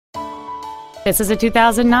This is a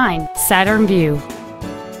 2009 Saturn VUE.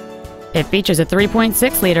 It features a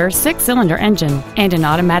 3.6-liter 6-cylinder engine and an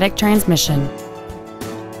automatic transmission.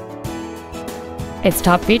 Its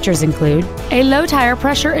top features include a low tire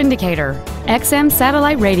pressure indicator, XM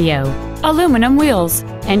satellite radio, aluminum wheels,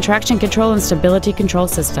 and traction control and stability control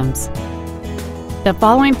systems. The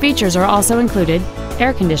following features are also included: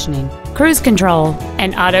 air conditioning, cruise control,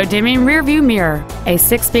 an auto-dimming rear-view mirror, a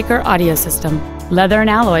 6-speaker audio system, leather and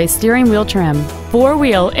alloy steering wheel trim,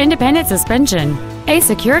 4-wheel independent suspension, a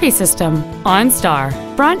security system, OnStar,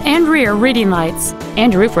 front and rear reading lights,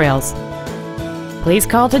 and roof rails. Please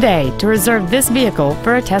call today to reserve this vehicle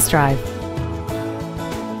for a test drive.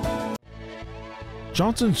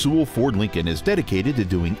 Johnson Sewell Ford Lincoln is dedicated to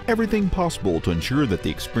doing everything possible to ensure that the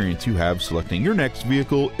experience you have selecting your next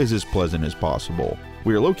vehicle is as pleasant as possible.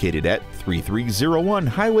 We are located at 3301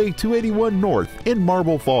 Highway 281 North in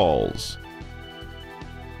Marble Falls.